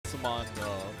watched him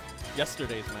on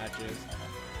yesterday's matches.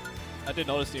 I did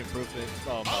notice the improvement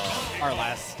from our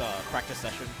last practice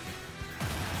session.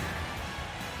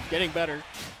 Getting better.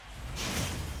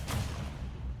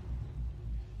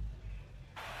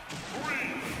 3,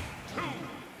 2,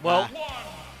 Well, 1,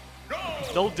 go!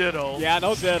 no ditto. Yeah,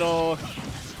 no ditto.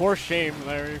 For shame,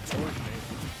 Larry. For shame.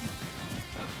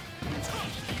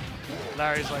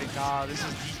 Larry's like, nah, this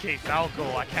is DK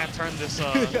Falco. I can't turn this,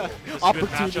 this good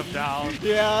matchup down.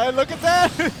 Yeah, look at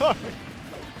that.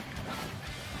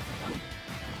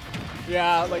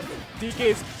 Yeah, like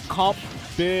DK's comp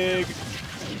big,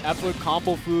 absolute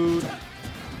combo food,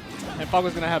 and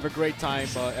Falco's gonna have a great time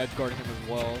edge guarding him as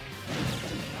well.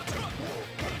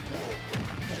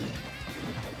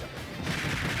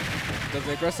 Does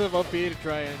the aggressive up B to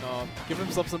try and give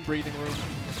himself some breathing room.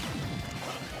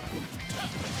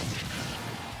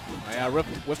 Oh, yeah,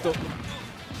 whiffed the.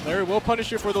 Larry will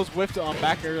punish you for those whiffed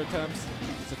back air attempts.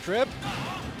 It's a trip.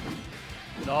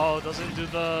 No, doesn't do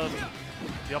the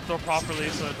up throw properly,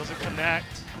 so it doesn't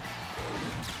connect.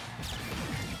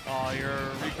 Oh, your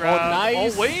regrab. Oh,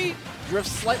 nice. Oh, wait.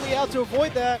 Drifts slightly out to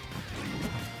avoid that.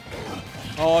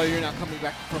 Oh, you're not coming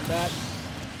back from that.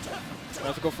 You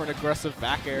have to go for an aggressive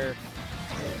back air.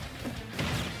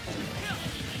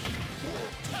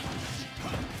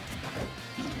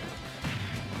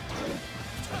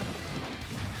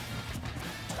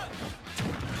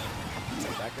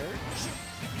 Back air.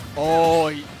 Oh,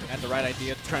 he had the right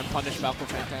idea to try and punish Falco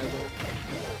Phantasm.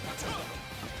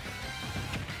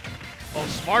 Oh,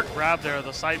 smart grab there.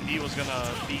 The side B was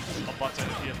gonna beat a button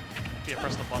if he had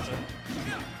pressed the button.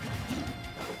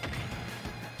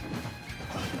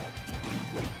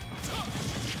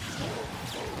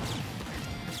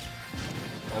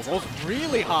 Oh, goes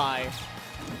really high.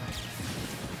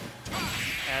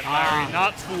 And Larry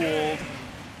not fooled.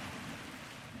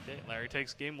 Okay, Larry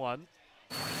takes game 1.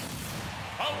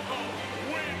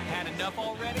 Had enough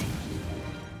already?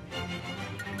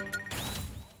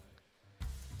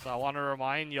 So I want to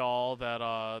remind y'all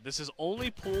that this is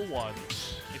only Pool 1.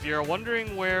 If you're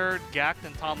wondering where Gact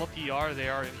and Tama P are, they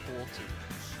are in Pool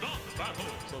 2.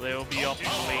 So they will be up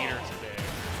later today.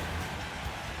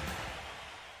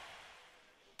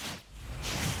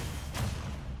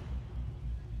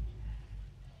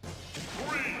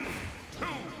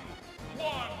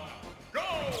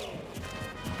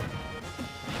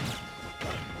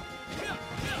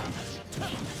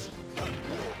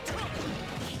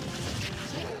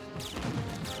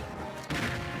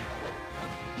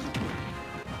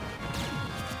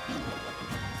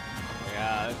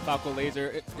 Falco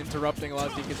Laser interrupting a lot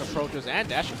of DK's approaches and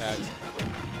dash attacks.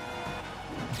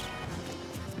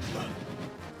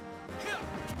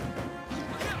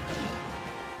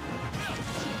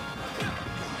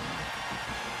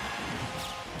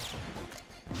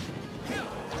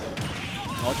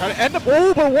 Oh, trying to end up.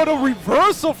 Oh, but what a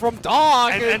reversal from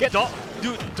Donk!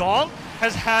 Dude, Donk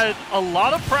has had a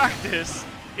lot of practice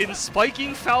in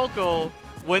spiking Falco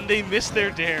when they miss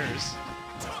their dares.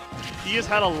 He has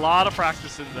had a lot of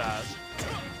practice in that.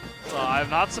 So I'm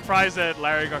not surprised that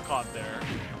Larry got caught there.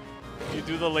 If you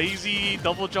do the lazy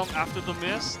double jump after the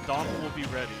miss, Donk will be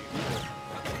ready.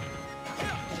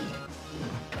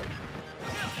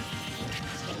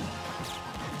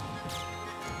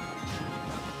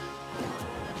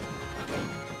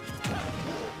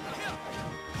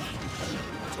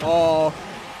 Oh,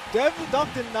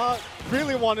 Donk did not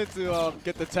really wanted to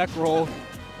get the tech roll.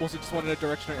 Mostly just wanted a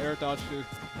directional air dodge to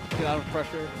get out of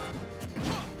pressure.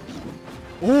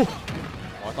 Ooh!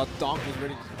 Oh, I thought Donk was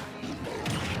ready.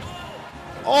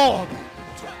 Oh!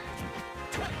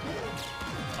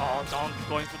 Oh, Donk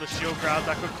going for the shield grab.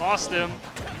 That could cost him.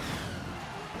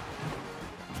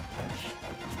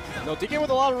 No, DK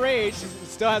with a lot of rage. He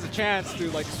still has a chance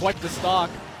to like swipe the stock,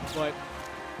 but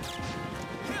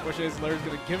wishes Lurr's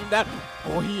gonna give him that.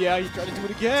 Oh yeah, he tried to do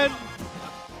it again.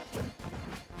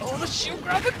 Oh, the shield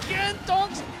grab again!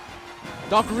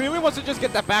 Donk really wants to just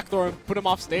get that back throw and put him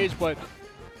off stage, but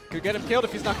could get him killed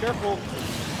if he's not careful.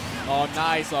 Oh,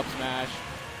 nice up smash.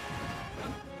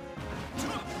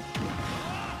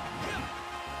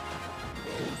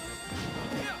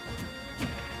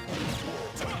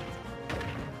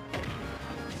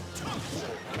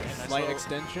 Slight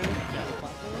extension. Yeah.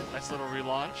 Nice little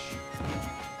relaunch.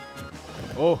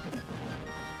 Oh.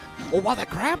 Oh, wow, that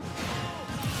grab.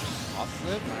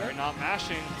 Awesome. They're not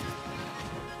mashing.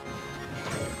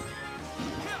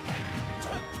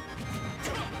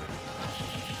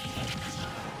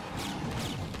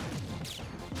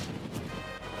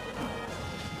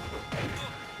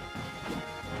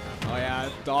 Oh yeah,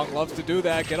 Donk loves to do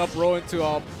that. Get up row into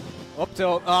Up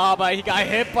tilt. Oh, but he got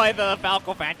hit by the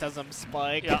Falco Phantasm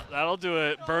spike. Yeah, that'll do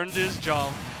it. Burned his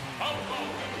jump.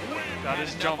 Got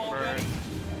his jump burned.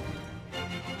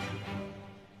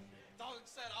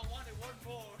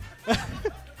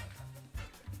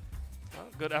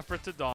 Good effort to Donk.